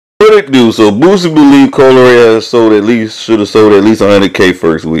what it do? So Boosie believe Cola Ray should have sold at least 100K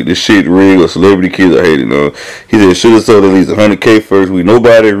first week. This shit rigged or celebrity kids are hating on. He said should have sold at least 100K first week.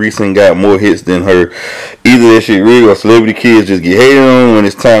 Nobody recently got more hits than her. Either that shit rigged or celebrity kids just get hated on when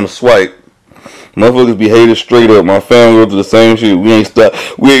it's time to swipe. Motherfuckers be hated straight up. My family go through the same shit. We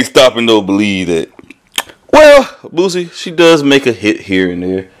ain't stopping though. Believe that. Well, Boosie, she does make a hit here and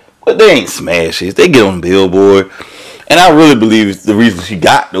there, but they ain't smash hits. They get on Billboard. And I really believe the reason she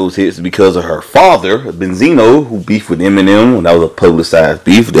got those hits is because of her father, Benzino, who beefed with Eminem. When that was a publicized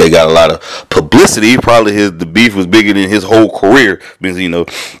beef, they got a lot of publicity. Probably the beef was bigger than his whole career, Benzino.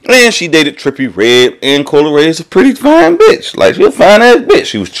 And she dated Trippie Redd, and Cola Ray is a pretty fine bitch. Like, she a fine ass bitch.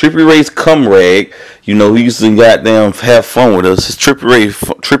 She was Trippie Redd's cum rag. You know, he used to goddamn have fun with us. It's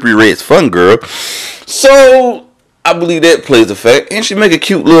Trippie Redd's fun girl. So I believe that plays a fact, and she make a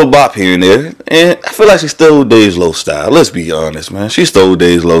cute little bop here and there, and I feel like she stole Days Low style. Let's be honest, man. She stole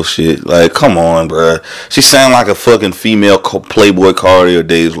Days Low shit. Like, come on, bruh. She sound like a fucking female Playboy Cardi or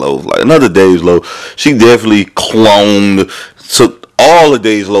Days Low. Like, another Days Low. She definitely cloned, took all the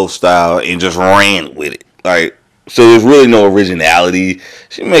Days Low style and just ran with it. Like, so there's really no originality.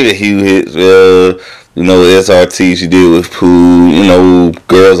 She made a few hits, you know, SRT she did with Pooh, you know,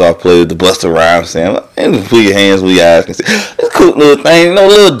 Girls Off Play with the Busta Rhymes saying, and just put your hands where your eyes can see. It's a cool little thing, you know,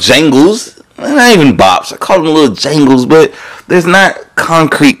 little jangles. Not even bops. I call them little jangles, but there's not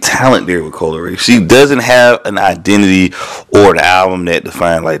concrete talent there with Cola Ray. She doesn't have an identity or an album that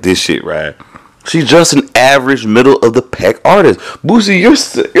defines like this shit, right? She's just an average, middle of the pack artist. Boosie,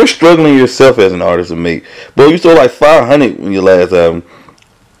 you're struggling yourself as an artist to make. Bro, you sold like 500 in your last album.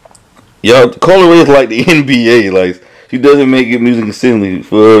 Y'all, Cola Ray is like the NBA. Like, she doesn't make good music consistently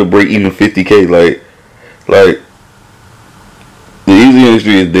for her to break even 50K. Like the music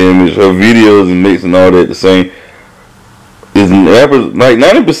industry is damaged. Her videos and mix and all that the same. Like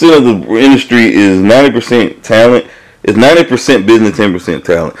 90% of the industry is 90% talent. It's 90% business, 10%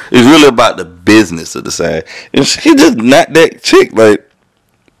 talent. It's really about the business of the side. And she just not that chick. Like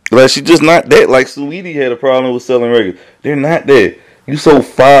she just not that. Like Saweetie had a problem with selling records. They're not that. You sold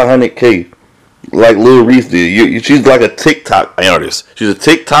 500K like Lil Reese did. She's like a TikTok artist. She's a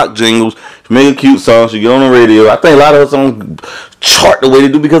TikTok jingles. She make a cute song. She get on the radio. I think a lot of her songs chart the way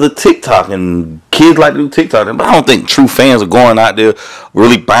they do because of TikTok, and kids like to do TikTok. But I don't think true fans are going out there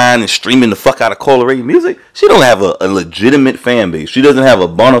really buying and streaming the fuck out of Cola Ray music. She don't have a legitimate fan base. She doesn't have a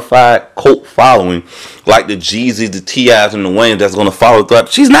bona fide cult following like the Jeezys, the T.I.s, and the Waynes that's going to follow through.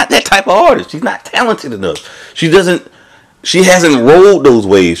 She's not that type of artist. She's not talented enough. She hasn't rolled those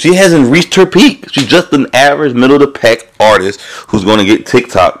waves. She hasn't reached her peak. She's just an average, middle-of-the-pack artist who's going to get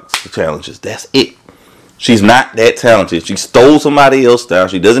TikTok challenges. That's it. She's not that talented. She stole somebody else's style.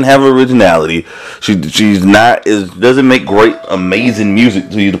 She doesn't have originality. Doesn't make great, amazing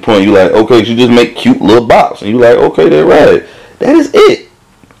music to you. The point you're like, okay, she just make cute little bops, and you're like, okay, they're right. That is it.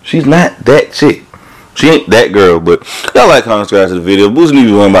 She's not that chick. She ain't that girl, but y'all like, comment, subscribe to the video. Boosie need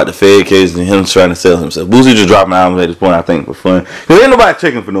to learn about the Fed case and him trying to sell himself. Boosie just dropping albums at this point, I think, for fun. Because ain't nobody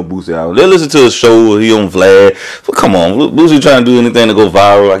checking for no Boosie album. They listen to a show where he on Vlad. But come on, Boosie trying to do anything to go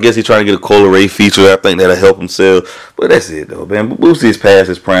viral. I guess he trying to get a Cola Ray feature. I think that'll help him sell. But that's it, though, man. Boosie is past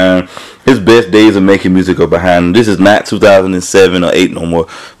his prime. His best days of making music are behind him. This is not 2007 or 8 no more.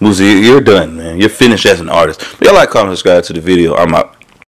 Boosie, you're done, man. You're finished as an artist. But y'all like, comment, subscribe to the video. I'm out.